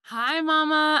Hi,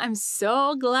 Mama. I'm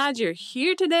so glad you're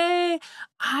here today.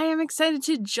 I am excited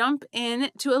to jump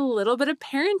in to a little bit of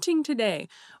parenting today.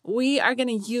 We are going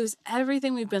to use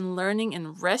everything we've been learning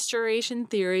in restoration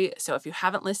theory. So if you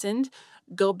haven't listened,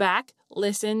 go back,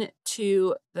 listen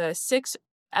to the 6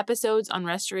 episodes on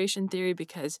restoration theory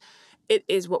because it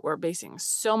is what we're basing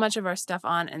so much of our stuff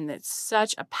on, and it's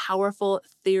such a powerful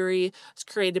theory. It's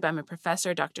created by my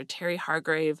professor, Dr. Terry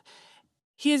Hargrave.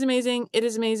 He is amazing. It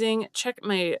is amazing. Check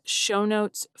my show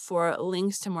notes for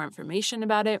links to more information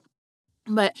about it.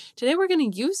 But today we're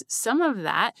going to use some of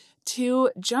that to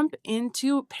jump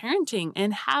into parenting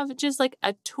and have just like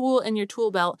a tool in your tool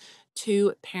belt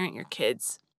to parent your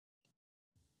kids.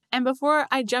 And before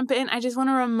I jump in, I just want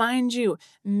to remind you,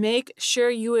 make sure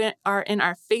you are in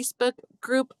our Facebook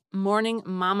group, Morning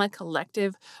Mama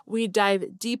Collective. We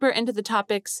dive deeper into the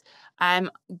topics. I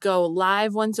go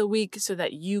live once a week so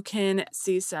that you can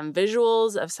see some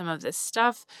visuals of some of this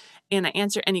stuff, and I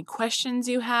answer any questions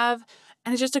you have.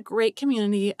 And it's just a great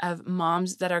community of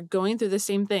moms that are going through the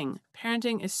same thing.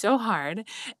 Parenting is so hard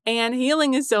and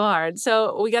healing is so hard.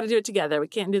 So we got to do it together. We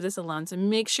can't do this alone. So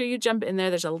make sure you jump in there.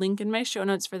 There's a link in my show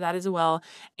notes for that as well.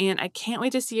 And I can't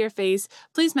wait to see your face.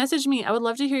 Please message me. I would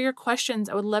love to hear your questions.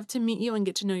 I would love to meet you and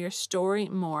get to know your story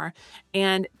more.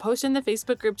 And post in the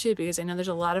Facebook group too, because I know there's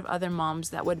a lot of other moms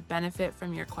that would benefit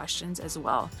from your questions as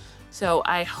well. So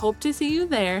I hope to see you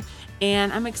there.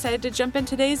 And I'm excited to jump in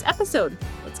today's episode.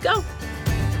 Let's go.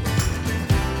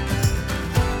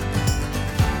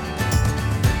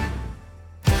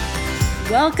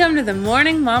 Welcome to the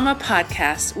Morning Mama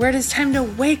podcast, where it is time to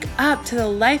wake up to the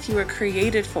life you were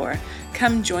created for.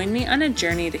 Come join me on a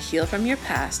journey to heal from your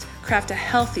past, craft a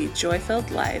healthy, joy-filled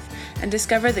life, and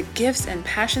discover the gifts and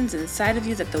passions inside of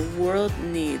you that the world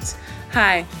needs.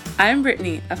 Hi, I'm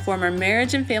Brittany, a former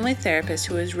marriage and family therapist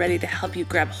who is ready to help you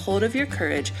grab hold of your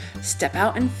courage, step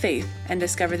out in faith, and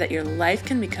discover that your life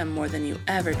can become more than you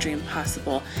ever dreamed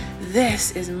possible.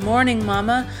 This is Morning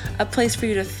Mama, a place for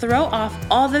you to throw off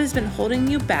all that has been holding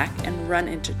you back and run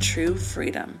into true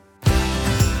freedom.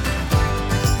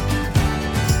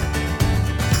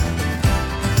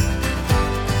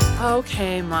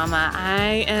 Okay, Mama,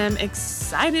 I am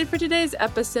excited for today's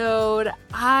episode.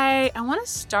 I want to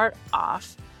start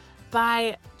off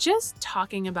by just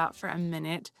talking about for a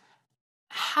minute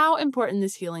how important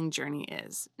this healing journey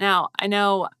is. Now, I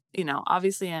know,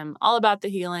 obviously I'm all about the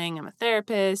healing. I'm a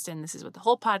therapist, and this is what the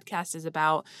whole podcast is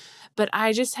about. But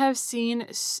I just have seen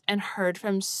and heard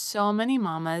from so many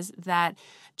mamas that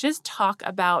just talk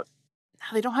about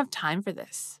how they don't have time for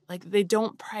this. Like, they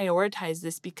don't prioritize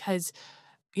this because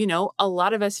a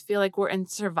lot of us feel like we're in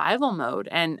survival mode.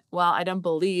 And while I don't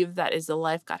believe that is the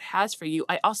life God has for you,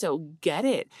 I also get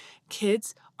it.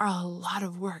 Kids are a lot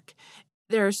of work.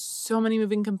 There are so many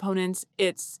moving components.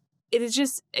 It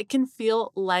can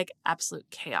feel like absolute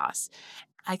chaos.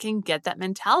 I can get that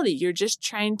mentality. You're just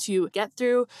trying to get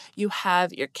through. You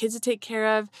have your kids to take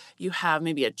care of. You have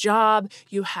maybe a job.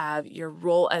 You have your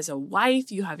role as a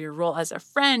wife. You have your role as a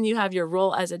friend. You have your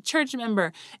role as a church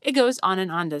member. It goes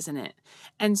on, doesn't it?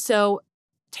 And so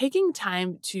taking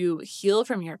time to heal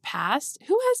from your past,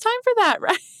 who has time for that,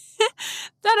 right?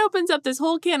 That opens up this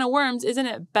whole can of worms. Isn't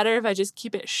it better if I just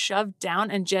keep it shoved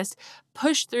down and just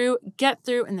push through, get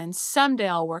through, and then someday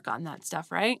I'll work on that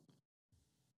stuff, right?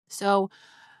 So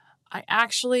I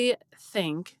actually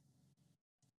think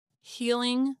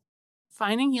finding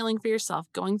healing for yourself,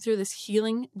 going through this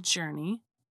healing journey,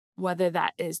 whether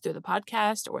that is through the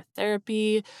podcast or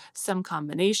therapy, some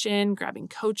combination, grabbing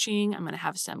coaching. I'm going to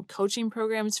have some coaching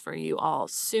programs for you all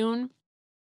soon.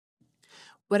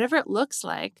 Whatever it looks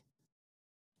like,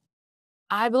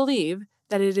 I believe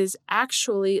that it is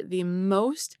actually the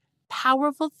most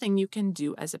powerful thing you can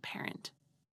do as a parent.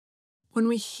 When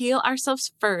we heal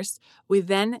ourselves first, we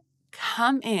then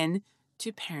come in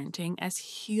to parenting as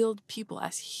healed people,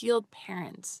 as healed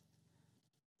parents.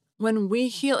 When we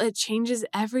heal, it changes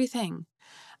everything.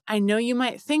 I know you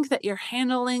might think that you're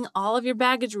handling all of your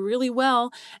baggage really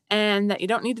well and that you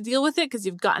don't need to deal with it because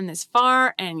you've gotten this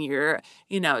far and you're,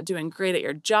 doing great at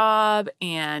your job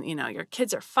and, your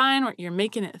kids are fine or you're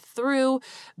making it through.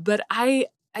 But I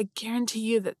guarantee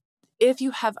you that if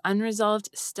you have unresolved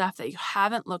stuff that you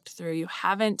haven't looked through, you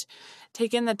haven't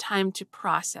taken the time to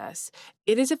process,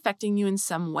 it is affecting you in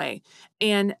some way.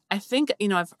 And I think,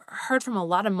 I've heard from a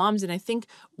lot of moms, and I think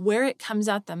where it comes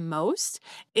out the most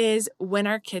is when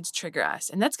our kids trigger us.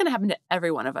 And that's going to happen to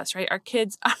every one of us, right? Our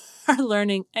kids are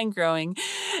learning and growing,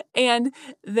 and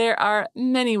there are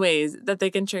many ways that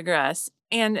they can trigger us.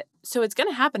 And so it's going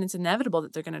to happen. It's inevitable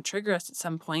that they're going to trigger us at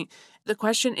some point. The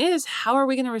question is, how are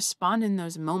we going to respond in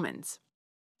those moments?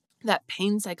 that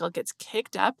pain cycle gets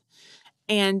kicked up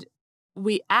and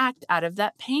we act out of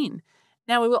that pain.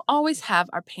 Now, we will always have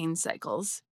our pain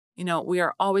cycles. We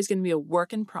are always going to be a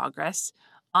work in progress.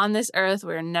 On this earth,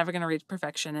 we're never going to reach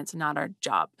perfection. It's not our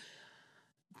job.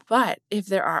 But if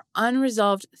there are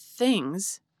unresolved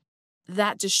things,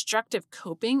 that destructive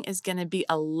coping is going to be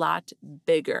a lot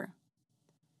bigger.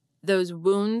 Those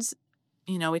wounds,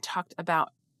 we talked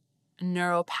about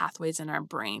neural pathways in our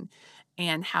brain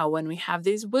and how when we have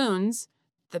these wounds,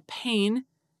 the pain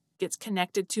gets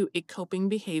connected to a coping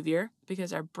behavior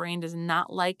because our brain does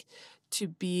not like to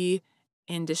be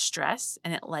in distress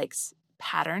and it likes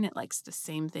pattern. It likes the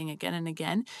same thing again and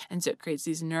again. And so it creates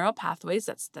these neural pathways.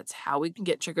 That's how we can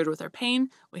get triggered with our pain.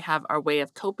 We have our way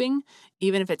of coping.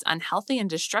 Even if it's unhealthy and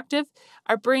destructive,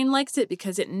 our brain likes it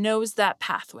because it knows that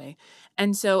pathway.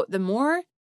 And so the more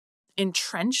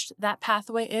entrenched that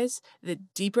pathway is, the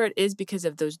deeper it is because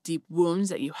of those deep wounds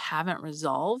that you haven't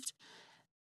resolved,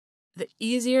 the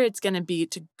easier it's going to be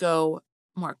to go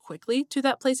more quickly to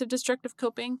that place of destructive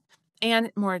coping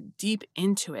and more deep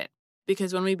into it.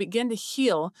 Because when we begin to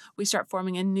heal, we start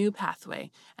forming a new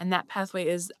pathway. And that pathway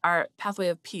is our pathway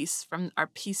of peace from our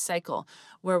peace cycle,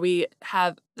 where we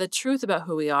have the truth about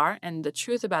who we are and the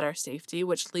truth about our safety,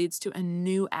 which leads to a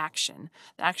new action,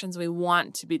 the actions we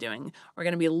want to be doing. We're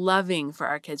going to be loving for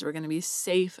our kids. We're going to be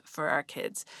safe for our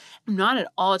kids. I'm not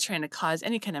at all trying to cause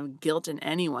any kind of guilt in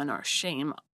anyone or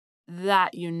shame.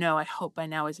 That, I hope by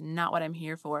now is not what I'm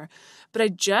here for. But I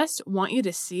just want you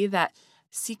to see that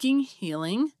seeking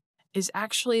healing is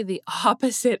actually the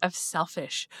opposite of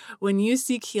selfish. When you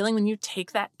seek healing, when you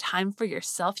take that time for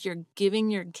yourself, you're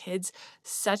giving your kids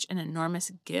such an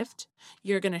enormous gift.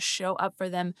 You're going to show up for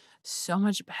them so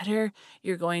much better.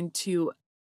 You're going to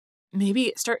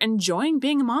maybe start enjoying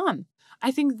being a mom. I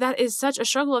think that is such a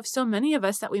struggle of so many of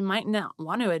us that we might not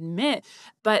want to admit,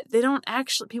 but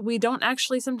we don't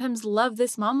actually sometimes love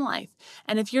this mom life.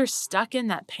 And if you're stuck in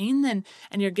that pain and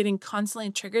you're getting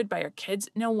constantly triggered by your kids,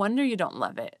 no wonder you don't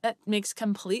love it. That makes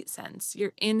complete sense.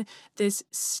 You're in this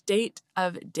state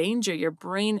of danger. Your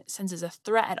brain senses a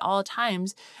threat at all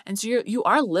times. And so you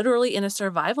are literally in a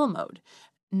survival mode.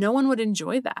 No one would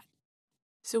enjoy that.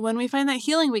 So when we find that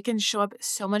healing, we can show up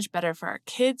so much better for our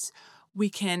kids. We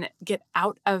can get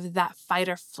out of that fight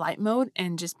or flight mode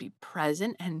and just be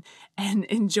present and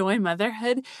enjoy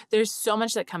motherhood. There's so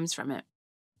much that comes from it.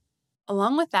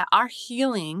 Along with that, our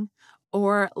healing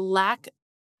or lack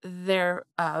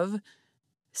thereof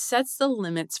sets the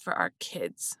limits for our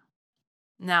kids.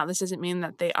 Now, this doesn't mean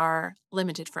that they are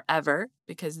limited forever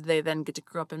because they then get to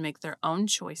grow up and make their own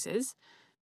choices.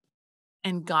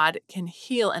 And God can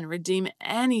heal and redeem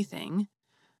anything,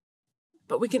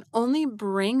 but we can only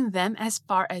bring them as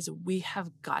far as we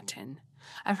have gotten.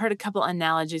 I've heard a couple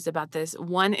analogies about this.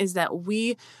 One is that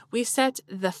we set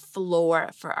the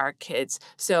floor for our kids.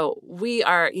 So we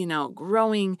are,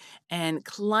 growing and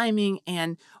climbing,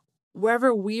 and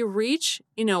wherever we reach,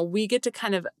 we get to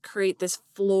kind of create this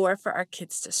floor for our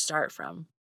kids to start from.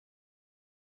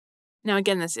 Now,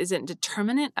 again, this isn't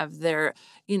determinant of their,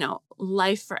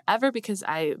 life forever because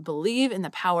I believe in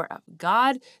the power of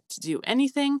God to do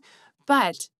anything.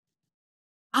 But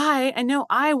I know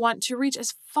I want to reach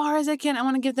as far as I can. I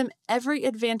want to give them every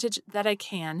advantage that I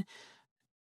can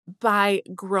by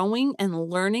growing and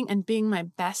learning and being my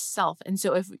best self. And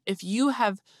so if you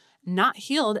have not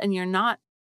healed and you're not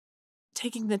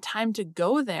taking the time to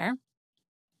go there,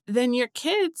 then your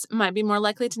kids might be more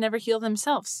likely to never heal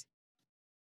themselves.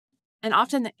 And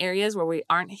often the areas where we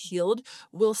aren't healed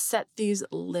will set these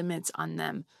limits on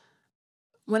them.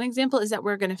 One example is that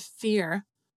we're going to fear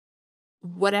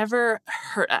whatever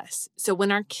hurt us. So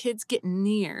when our kids get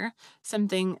near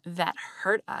something that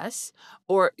hurt us,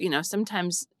 or,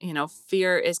 sometimes,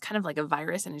 fear is kind of like a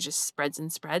virus and it just spreads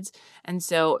and spreads. And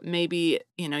so maybe,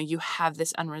 you have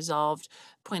this unresolved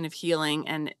point of healing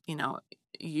and,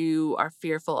 you are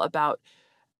fearful about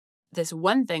this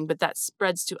one thing, but that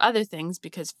spreads to other things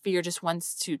because fear just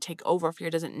wants to take over. Fear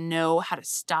doesn't know how to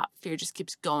stop. Fear just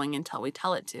keeps going until we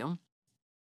tell it to.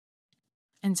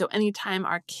 And so anytime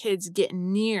our kids get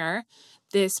near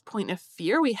this point of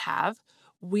fear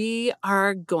we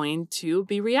are going to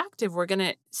be reactive. We're going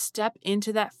to step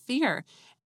into that fear.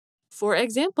 For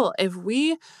example, if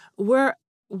we were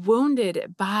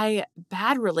wounded by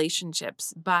bad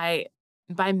relationships, by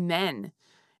men,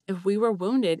 if we were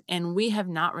wounded and we have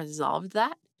not resolved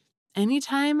that,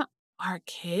 anytime our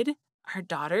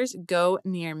daughters go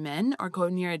near men or go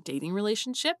near a dating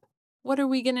relationship, what are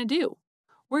we going to do?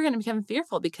 We're going to become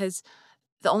fearful because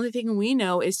the only thing we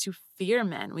know is to fear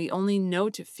men. We only know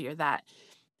to fear that.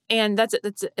 And that's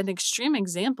an extreme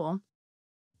example.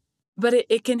 But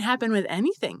it can happen with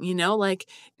anything, like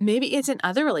maybe it's in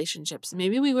other relationships.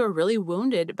 Maybe we were really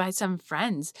wounded by some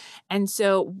friends. And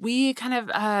so we kind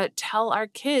of tell our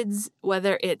kids,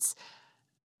 whether it's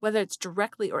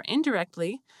directly or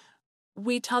indirectly,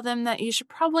 we tell them that you should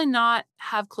probably not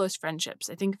have close friendships.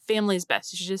 I think family is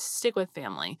best. You should just stick with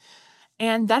family.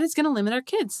 And that is going to limit our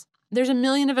kids. There's a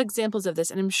million of examples of this,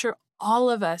 and I'm sure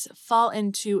all of us fall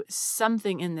into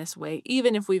something in this way,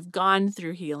 even if we've gone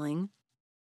through healing.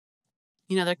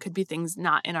 There could be things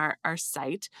not in our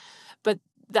sight. But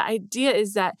the idea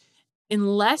is that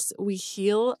unless we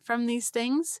heal from these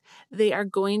things, they are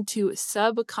going to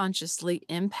subconsciously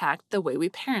impact the way we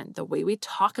parent, the way we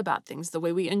talk about things, the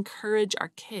way we encourage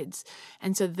our kids.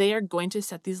 And so they are going to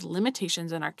set these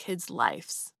limitations in our kids'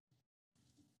 lives.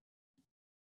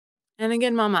 And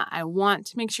again, Mama, I want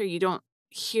to make sure you don't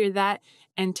hear that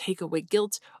and take away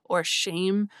guilt or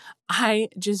shame. I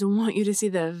just want you to see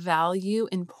the value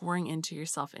in pouring into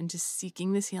yourself, into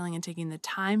seeking this healing and taking the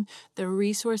time, the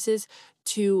resources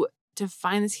to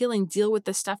find this healing, deal with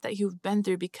the stuff that you've been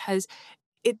through, because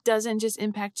it doesn't just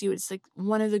impact you. It's like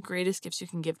one of the greatest gifts you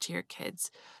can give to your kids.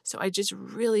 So I just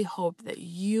really hope that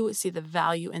you see the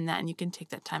value in that and you can take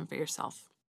that time for yourself.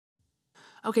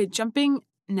 Okay, jumping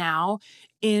now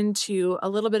into a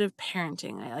little bit of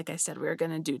parenting, like I said, we're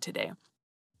going to do today.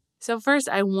 So first,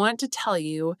 I want to tell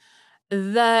you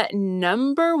the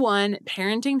number one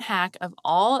parenting hack of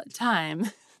all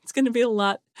time. It's going to be a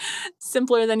lot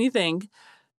simpler than you think.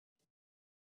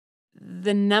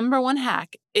 The number one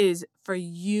hack is for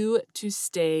you to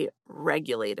stay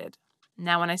regulated.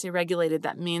 Now, when I say regulated,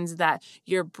 that means that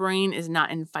your brain is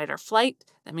not in fight or flight.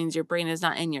 That means your brain is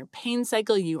not in your pain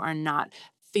cycle. You are not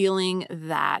feeling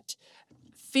that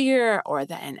fear or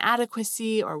the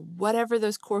inadequacy or whatever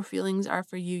those core feelings are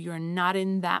for you. You're not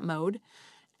in that mode.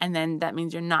 And then that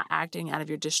means you're not acting out of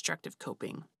your destructive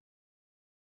coping.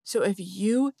 So if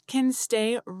you can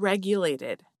stay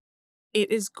regulated, it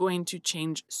is going to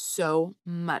change so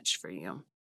much for you.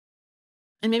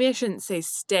 And maybe I shouldn't say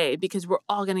stay, because we're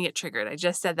all going to get triggered. I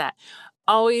just said that.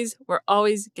 We're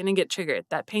always going to get triggered.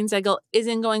 That pain cycle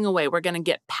isn't going away. We're going to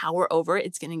get power over it.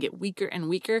 It's going to get weaker and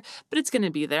weaker, but it's going to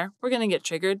be there. We're going to get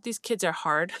triggered. These kids are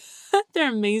hard.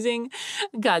 They're amazing.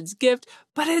 God's gift,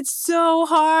 but it's so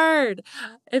hard.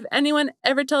 If anyone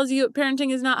ever tells you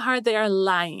parenting is not hard, they are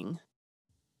lying.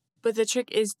 But the trick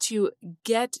is to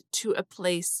get to a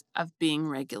place of being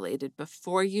regulated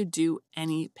before you do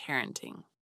any parenting.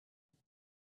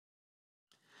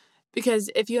 Because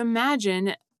if you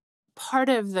imagine, part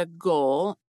of the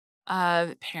goal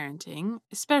of parenting,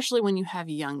 especially when you have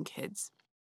young kids,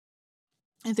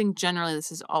 I think generally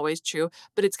this is always true,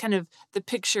 but it's kind of, the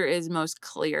picture is most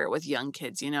clear with young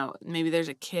kids. Maybe there's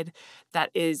a kid that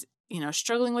is,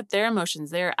 struggling with their emotions.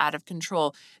 They're out of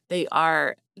control.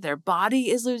 Their body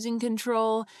is losing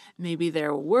control. Maybe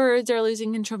their words are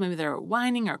losing control. Maybe they're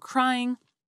whining or crying.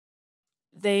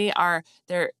 They're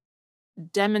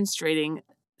demonstrating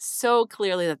so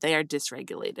clearly that they are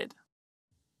dysregulated.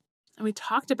 And we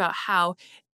talked about how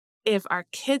if our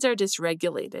kids are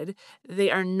dysregulated, they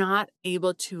are not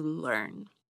able to learn.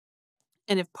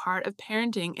 And if part of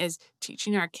parenting is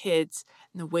teaching our kids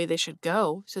the way they should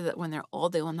go so that when they're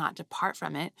old, they will not depart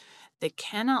from it, they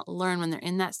cannot learn when they're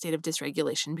in that state of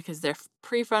dysregulation because their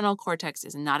prefrontal cortex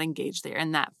is not engaged. They're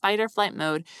in that fight or flight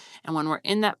mode. And when we're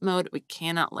in that mode, we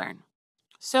cannot learn.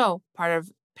 So part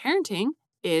of parenting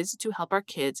is to help our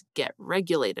kids get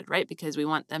regulated, right? Because we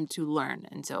want them to learn.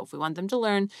 And so if we want them to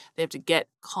learn, they have to get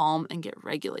calm and get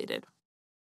regulated.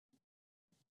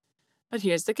 But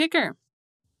here's the kicker.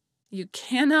 You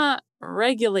cannot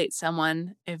regulate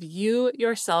someone if you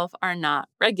yourself are not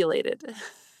regulated.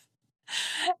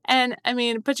 And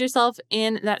put yourself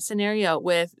in that scenario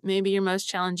with maybe your most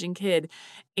challenging kid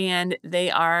and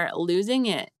they are losing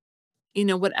it,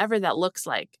 whatever that looks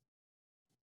like.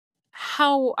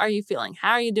 How are you feeling?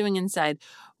 How are you doing inside?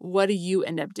 What do you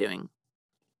end up doing?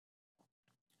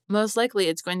 Most likely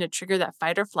it's going to trigger that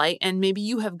fight or flight, and maybe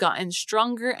you have gotten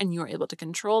stronger and you're able to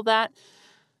control that,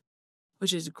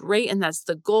 which is great, and that's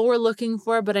the goal we're looking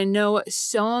for. But I know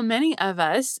so many of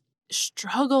us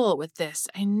struggle with this.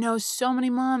 I know so many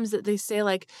moms that they say,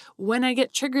 like, when I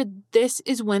get triggered, this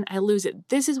is when I lose it.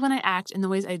 This is when I act in the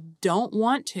ways I don't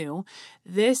want to.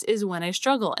 This is when I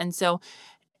struggle. And so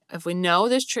if we know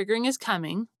this triggering is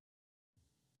coming,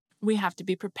 we have to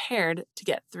be prepared to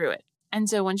get through it. And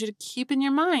so I want you to keep in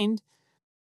your mind,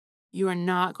 you are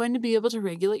not going to be able to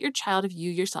regulate your child if you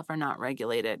yourself are not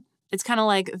regulated. It's kind of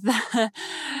like the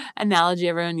analogy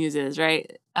everyone uses, right?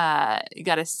 You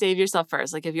got to save yourself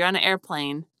first. Like if you're on an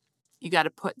airplane, you got to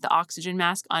put the oxygen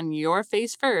mask on your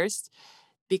face first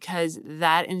because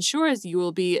that ensures you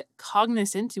will be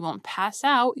cognizant, you won't pass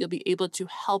out, you'll be able to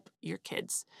help your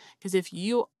kids. Because if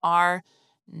you are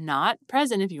not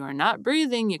present, if you are not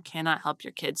breathing, you cannot help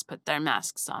your kids put their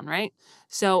masks on, right?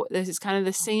 So this is kind of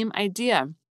the same idea.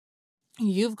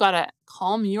 You've got to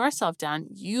calm yourself down.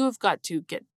 You've got to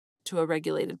get to a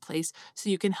regulated place so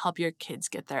you can help your kids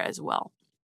get there as well.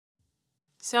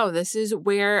 So this is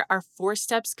where our 4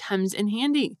 steps comes in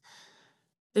handy.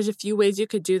 There's a few ways you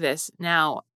could do this.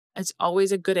 Now, it's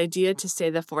always a good idea to say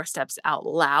the 4 steps out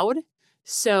loud.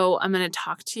 So I'm going to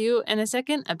talk to you in a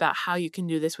second about how you can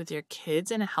do this with your kids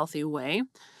in a healthy way.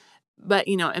 But,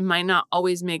 it might not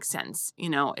always make sense.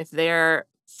 If they're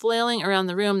flailing around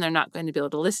the room, they're not going to be able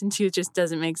to listen to you. It just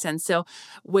doesn't make sense. So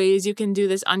ways you can do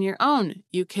this on your own.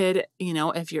 You could,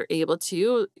 if you're able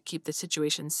to keep the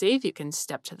situation safe, you can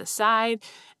step to the side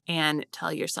and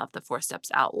tell yourself the 4 steps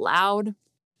out loud.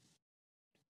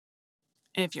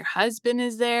 If your husband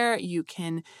is there, you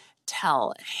can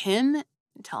tell him,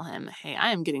 hey,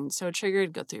 I am getting so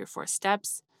triggered. Go through your 4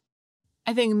 steps.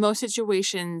 I think in most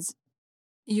situations,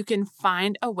 you can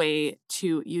find a way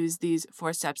to use these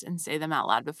 4 steps and say them out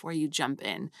loud before you jump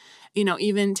in.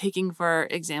 Even taking, for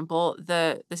example,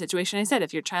 the situation I said,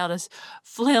 if your child is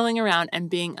flailing around and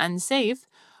being unsafe,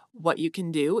 what you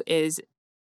can do is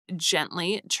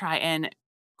gently try and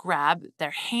grab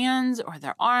their hands or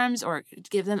their arms or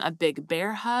give them a big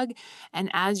bear hug.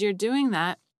 And as you're doing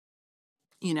that,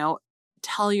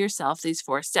 tell yourself these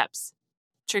 4 steps.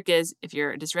 Trick is, if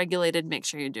you're dysregulated, make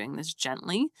sure you're doing this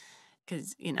gently.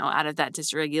 Because, out of that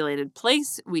dysregulated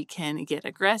place, we can get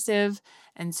aggressive.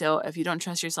 And so if you don't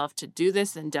trust yourself to do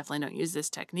this, then definitely don't use this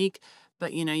technique.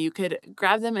 But, you could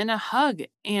grab them in a hug.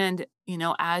 And,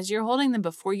 as you're holding them,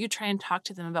 before you try and talk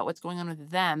to them about what's going on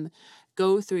with them,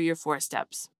 go through your 4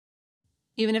 steps.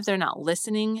 Even if they're not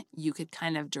listening, you could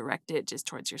kind of direct it just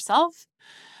towards yourself.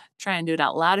 Try and do it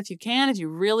out loud if you can. If you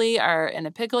really are in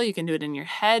a pickle, you can do it in your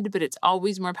head, but it's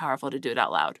always more powerful to do it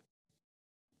out loud.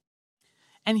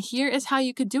 And here is how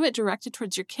you could do it directed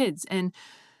towards your kids. And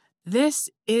this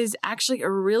is actually a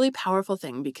really powerful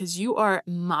thing because you are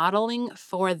modeling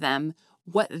for them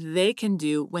what they can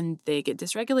do when they get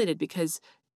dysregulated, because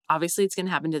obviously it's going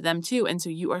to happen to them too. And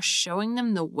so you are showing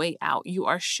them the way out. You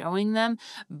are showing them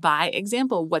by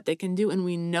example what they can do. And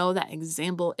we know that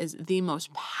example is the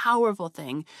most powerful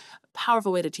thing,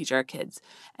 powerful way to teach our kids.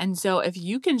 And so if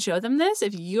you can show them this,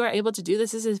 if you are able to do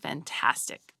this, this is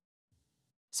fantastic.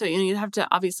 So you have to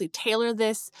obviously tailor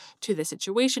this to the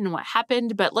situation and what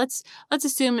happened. But let's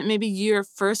assume maybe your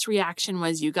first reaction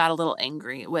was you got a little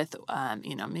angry with,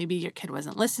 maybe your kid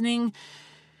wasn't listening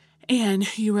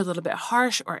and you were a little bit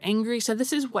harsh or angry. So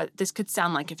this is what this could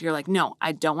sound like if you're like, no,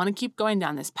 I don't want to keep going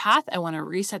down this path. I want to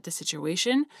reset the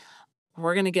situation.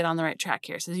 We're going to get on the right track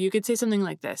here. So you could say something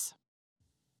like this.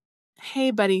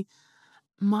 Hey, buddy,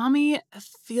 mommy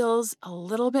feels a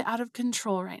little bit out of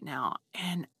control right now.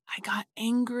 And I got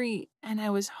angry and I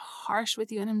was harsh with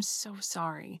you and I'm so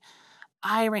sorry.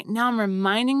 Right now I'm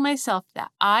reminding myself that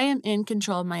I am in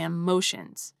control of my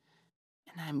emotions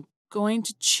and I'm going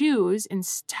to choose,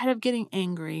 instead of getting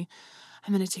angry,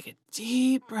 I'm going to take a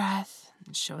deep breath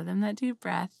and show them that deep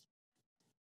breath.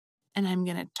 And I'm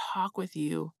going to talk with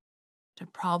you to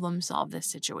problem solve this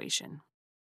situation.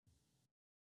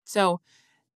 So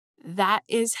that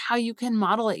is how you can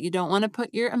model it. You don't want to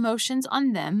put your emotions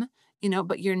on them.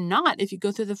 But you're not. If you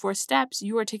go through the 4 steps,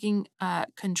 you are taking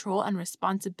control and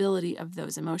responsibility of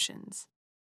those emotions.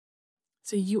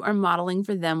 So you are modeling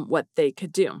for them what they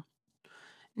could do.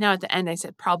 Now, at the end, I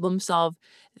said problem solve.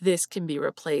 This can be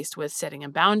replaced with setting a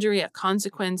boundary, a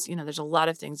consequence. There's a lot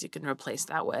of things you can replace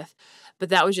that with. But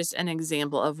that was just an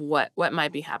example of what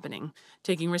might be happening.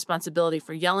 Taking responsibility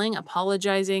for yelling,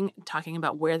 apologizing, talking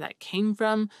about where that came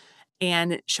from,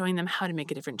 and showing them how to make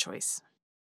a different choice.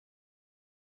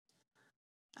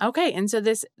 Okay, and so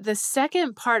the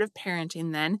second part of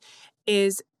parenting then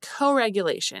is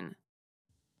co-regulation.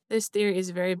 This theory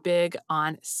is very big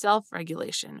on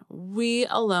self-regulation. We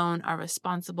alone are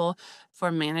responsible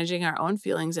for managing our own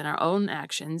feelings and our own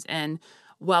actions. And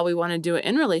while we want to do it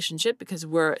in relationship, because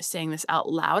we're saying this out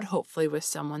loud, hopefully with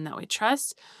someone that we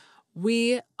trust,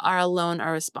 we alone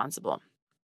are responsible.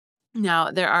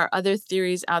 Now, there are other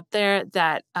theories out there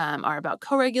that are about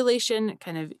co-regulation,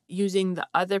 kind of using the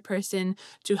other person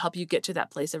to help you get to that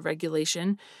place of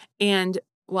regulation. And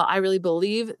while I really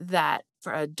believe that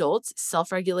for adults,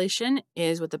 self-regulation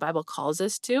is what the Bible calls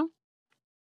us to,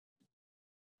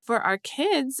 for our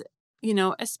kids,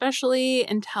 especially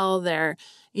until they're,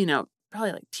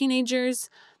 probably like teenagers,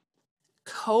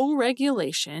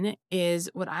 co-regulation is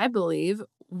what I believe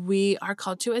we are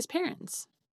called to as parents.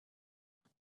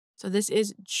 So this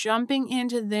is jumping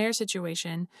into their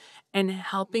situation and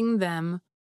helping them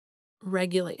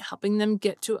regulate, helping them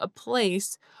get to a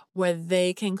place where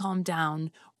they can calm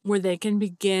down, where they can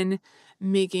begin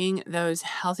making those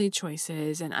healthy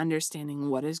choices and understanding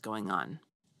what is going on.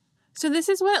 So this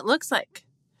is what it looks like.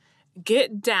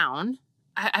 Get down.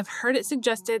 I've heard it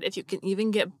suggested if you can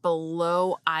even get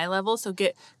below eye level. So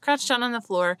get crouched down on the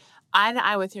floor, eye to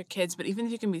eye with your kids. But even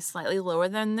if you can be slightly lower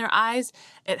than their eyes,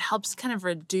 it helps kind of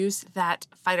reduce that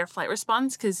fight or flight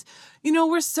response. Because,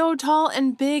 we're so tall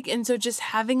and big. And so just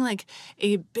having like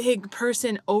a big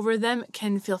person over them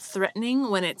can feel threatening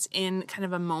when it's in kind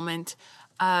of a moment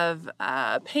of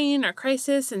pain or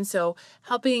crisis. And so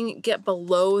helping get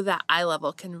below that eye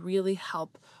level can really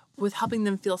help with helping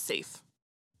them feel safe.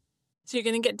 So you're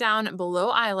going to get down below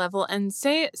eye level and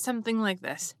say something like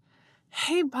this.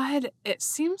 Hey, bud, it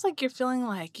seems like you're feeling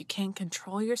like you can't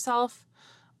control yourself.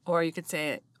 Or you could say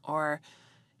it, or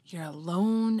you're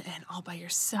alone and all by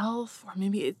yourself. Or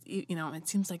maybe, it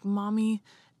seems like mommy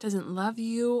doesn't love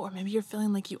you. Or maybe you're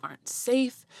feeling like you aren't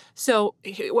safe. So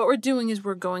what we're doing is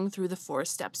we're going through the 4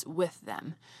 steps with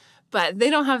them. But they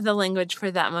don't have the language for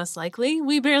that, most likely.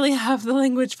 We barely have the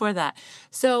language for that.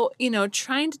 So,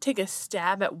 trying to take a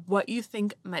stab at what you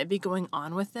think might be going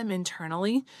on with them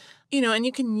internally, and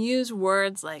you can use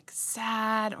words like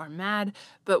sad or mad,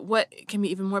 but what can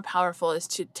be even more powerful is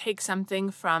to take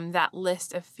something from that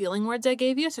list of feeling words I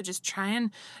gave you. So just try and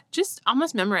just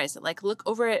almost memorize it, like look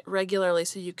over it regularly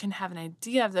so you can have an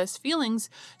idea of those feelings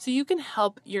so you can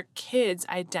help your kids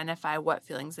identify what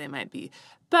feelings they might be.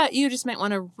 But you just might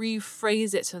want to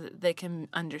rephrase it so that they can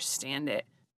understand it.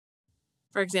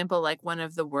 For example, like one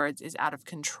of the words is out of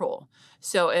control.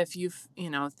 So if you,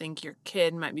 think your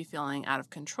kid might be feeling out of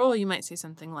control, you might say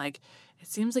something like, it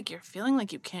seems like you're feeling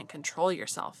like you can't control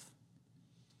yourself.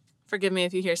 Forgive me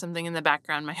if you hear something in the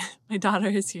background. My daughter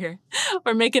is here.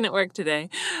 We're making it work today,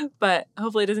 but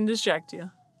hopefully it doesn't distract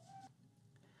you.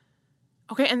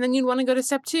 Okay, and then you'd want to go to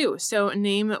step 2. So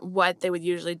name what they would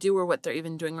usually do or what they're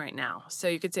even doing right now. So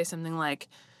you could say something like,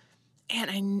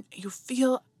 you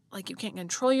feel like you can't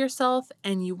control yourself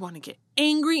and you want to get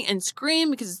angry and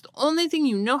scream because it's the only thing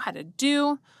you know how to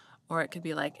do. Or it could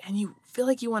be like, and you feel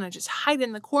like you want to just hide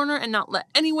in the corner and not let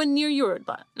anyone near you or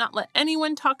not let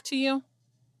anyone talk to you.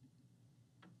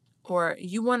 Or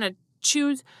you want to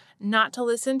choose not to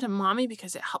listen to mommy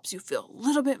because it helps you feel a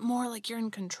little bit more like you're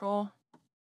in control.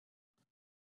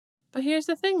 But here's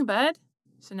the thing, bud.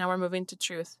 So now we're moving to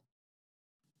truth.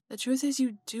 The truth is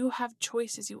you do have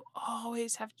choices. You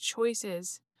always have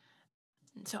choices.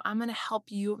 And so I'm going to help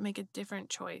you make a different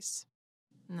choice.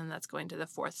 And then that's going to the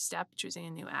 4th step, choosing a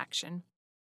new action.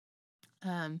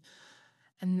 Or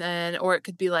it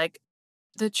could be like,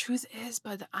 the truth is,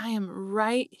 bud, I am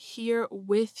right here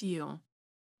with you.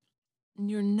 And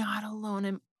you're not alone.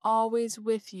 I'm always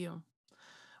with you.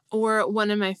 Or one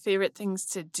of my favorite things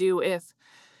to do if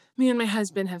me and my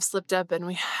husband have slipped up and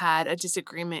we had a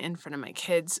disagreement in front of my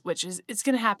kids, which is, it's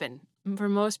going to happen. For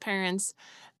most parents,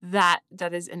 that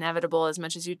is inevitable. As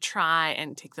much as you try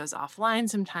and take those offline,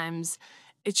 sometimes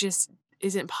it just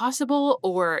isn't possible,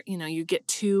 or, you get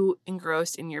too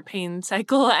engrossed in your pain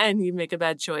cycle and you make a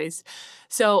bad choice.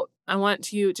 So I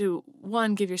want you to,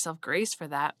 1, give yourself grace for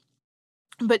that,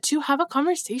 but 2, have a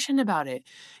conversation about it.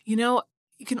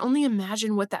 You can only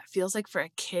imagine what that feels like for a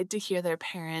kid to hear their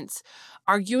parents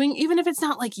arguing, even if it's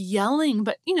not like yelling,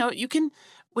 but you can,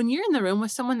 when you're in the room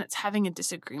with someone that's having a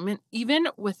disagreement, even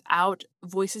without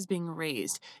voices being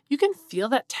raised, you can feel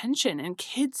that tension, and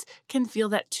kids can feel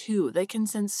that too. They can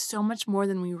sense so much more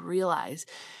than we realize.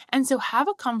 And so have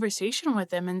a conversation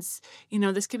with them, and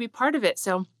this could be part of it.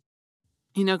 So,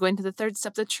 going to the 3rd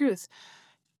step, the truth.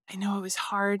 I know it was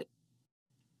hard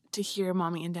to hear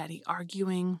mommy and daddy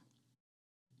arguing.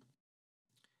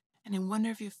 And I wonder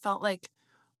if you felt like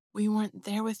we weren't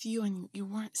there with you and you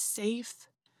weren't safe.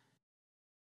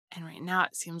 And right now,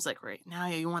 it seems like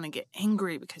you want to get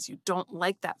angry because you don't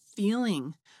like that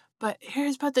feeling. But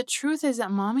the truth is that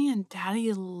mommy and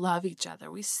daddy love each other.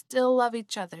 We still love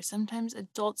each other. Sometimes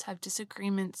adults have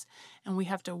disagreements and we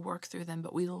have to work through them,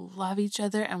 but we love each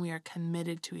other and we are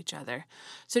committed to each other.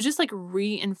 So just like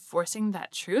reinforcing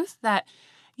that truth that,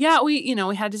 we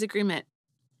had a disagreement.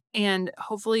 And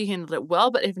hopefully you handled it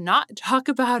well, but if not, talk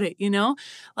about it,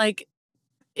 Like,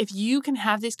 if you can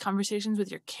have these conversations with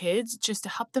your kids just to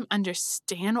help them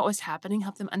understand what was happening,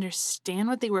 help them understand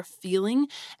what they were feeling,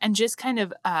 and just kind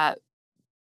of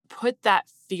put that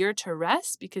fear to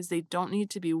rest because they don't need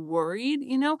to be worried,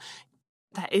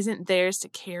 that isn't theirs to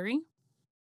carry.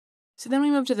 So then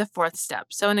we move to the 4th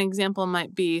step. So an example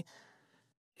might be,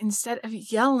 instead of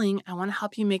yelling, I want to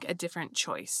help you make a different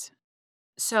choice.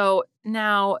 So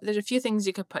now there's a few things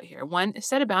you could put here. One,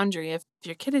 set a boundary. If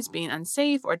your kid is being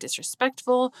unsafe or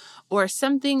disrespectful or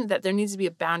something that there needs to be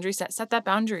a boundary set that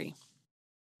boundary.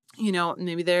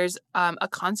 Maybe there's a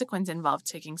consequence involved,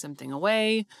 taking something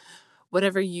away,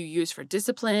 whatever you use for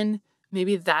discipline.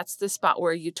 Maybe that's the spot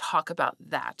where you talk about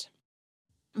that.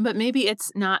 But maybe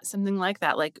it's not something like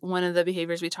that. Like one of the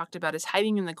behaviors we talked about is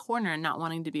hiding in the corner and not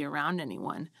wanting to be around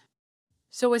anyone.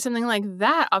 So with something like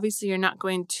that, obviously you're not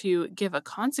going to give a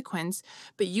consequence,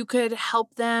 but you could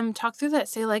help them talk through that.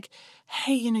 Say like,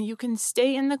 hey, you can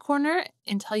stay in the corner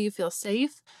until you feel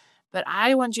safe, but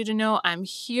I want you to know I'm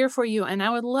here for you and I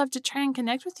would love to try and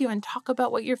connect with you and talk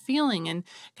about what you're feeling and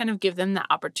kind of give them that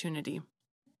opportunity.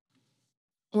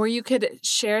 Or you could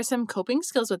share some coping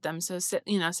skills with them. So,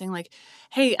 saying like,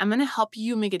 hey, I'm going to help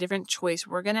you make a different choice.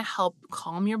 We're going to help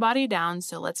calm your body down.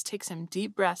 So let's take some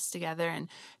deep breaths together and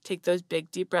take those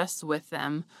big deep breaths with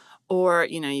them. Or,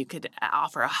 you could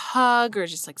offer a hug or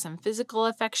just like some physical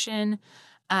affection.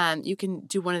 You can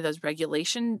do one of those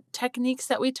regulation techniques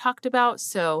that we talked about.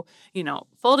 So,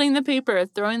 folding the paper,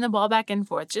 throwing the ball back and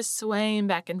forth, just swaying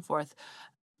back and forth.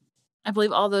 I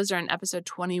believe all those are in episode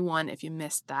 21 if you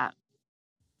missed that.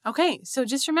 Okay, so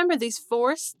just remember these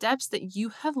 4 steps that you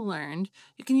have learned.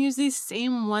 You can use these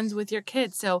same ones with your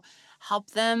kids. So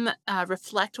help them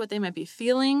reflect what they might be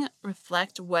feeling,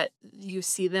 reflect what you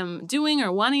see them doing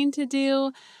or wanting to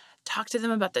do, talk to them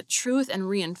about the truth and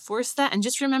reinforce that. And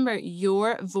just remember,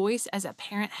 your voice as a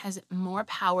parent has more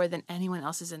power than anyone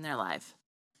else's in their life.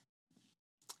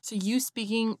 So you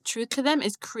speaking truth to them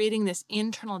is creating this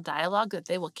internal dialogue that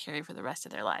they will carry for the rest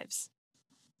of their lives.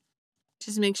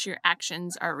 Just make sure your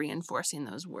actions are reinforcing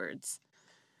those words.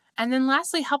 And then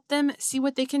lastly, help them see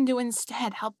what they can do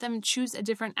instead. Help them choose a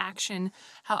different action,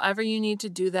 however you need to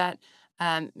do that.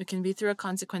 It can be through a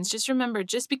consequence. Just remember,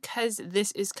 just because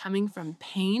this is coming from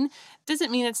pain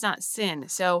doesn't mean it's not sin.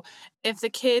 So if the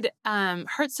kid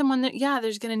hurts someone,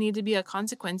 there's going to need to be a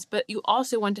consequence, but you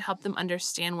also want to help them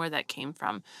understand where that came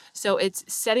from. So it's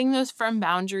setting those firm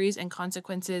boundaries and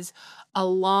consequences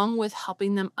along with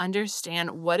helping them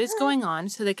understand what is going on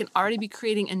so they can already be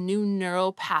creating a new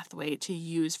neural pathway to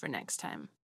use for next time.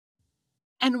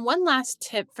 And one last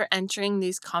tip for entering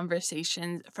these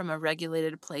conversations from a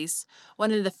regulated place.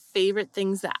 One of the favorite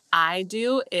things that I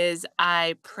do is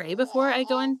I pray before I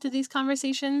go into these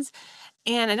conversations.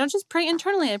 And I don't just pray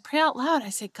internally, I pray out loud. I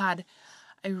say, God,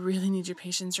 I really need your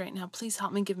patience right now. Please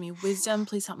help me, give me wisdom.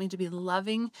 Please help me to be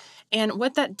loving. And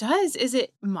what that does is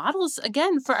it models,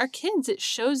 again, for our kids. It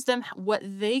shows them what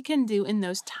they can do in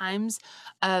those times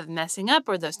of messing up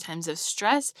or those times of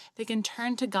stress. They can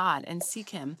turn to God and seek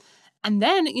Him. And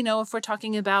then, if we're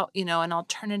talking about, an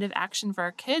alternative action for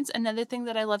our kids, another thing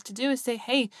that I love to do is say,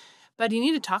 hey, but you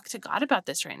need to talk to God about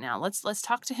this right now. Let's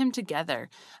talk to Him together.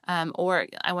 Or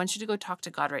I want you to go talk to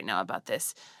God right now about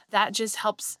this. That just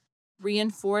helps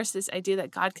reinforce this idea that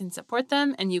God can support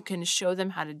them and you can show them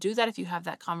how to do that if you have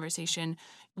that conversation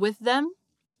with them.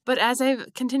 But as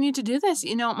I've continued to do this,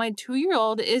 my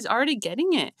 2-year-old is already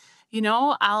getting it.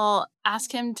 I'll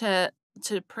ask him to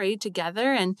pray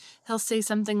together and he'll say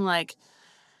something like,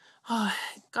 oh,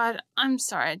 God, I'm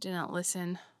sorry I didn't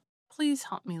listen. Please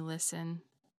help me listen.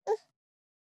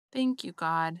 Thank you,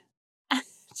 God.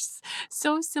 It's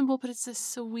so simple, but it's the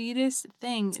sweetest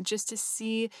thing just to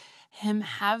see him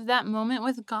have that moment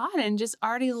with God and just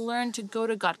already learn to go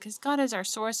to God because God is our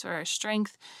source or our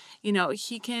strength.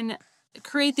 He can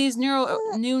create these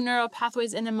new neural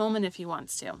pathways in a moment if He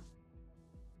wants to.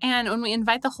 And when we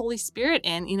invite the Holy Spirit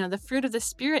in, the fruit of the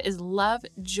Spirit is love,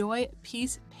 joy,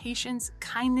 peace, patience,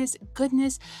 kindness,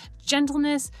 goodness,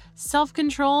 gentleness,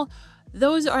 self-control.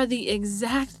 Those are the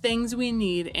exact things we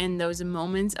need in those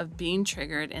moments of being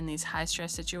triggered in these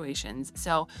high-stress situations.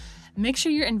 So make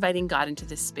sure you're inviting God into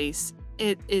this space.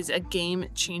 It is a game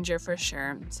changer for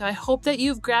sure. So I hope that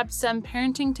you've grabbed some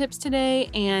parenting tips today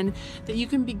and that you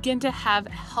can begin to have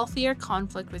healthier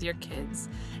conflict with your kids.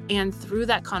 And through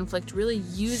that conflict, really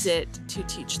use it to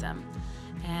teach them.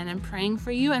 And I'm praying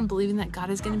for you and believing that God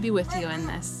is going to be with you in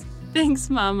this. Thanks,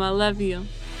 Mama. Love you.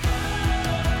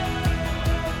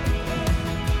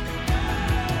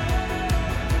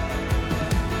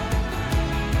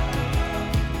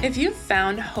 If you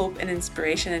found hope and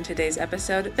inspiration in today's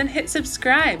episode, then hit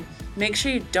subscribe. Make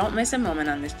sure you don't miss a moment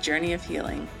on this journey of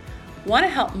healing. Want to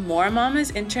help more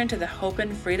mamas enter into the hope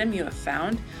and freedom you have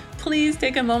found? Please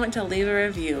take a moment to leave a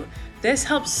review. This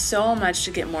helps so much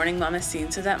to get Morning Mama seen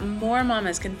so that more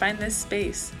mamas can find this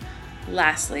space.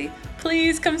 Lastly,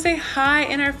 please come say hi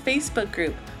in our Facebook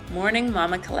group, Morning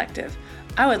Mama Collective.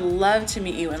 I would love to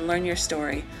meet you and learn your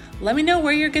story. Let me know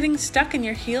where you're getting stuck in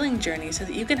your healing journey so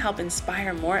that you can help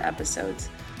inspire more episodes.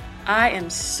 I am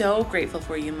so grateful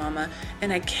for you, Mama,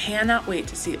 and I cannot wait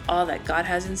to see all that God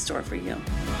has in store for you.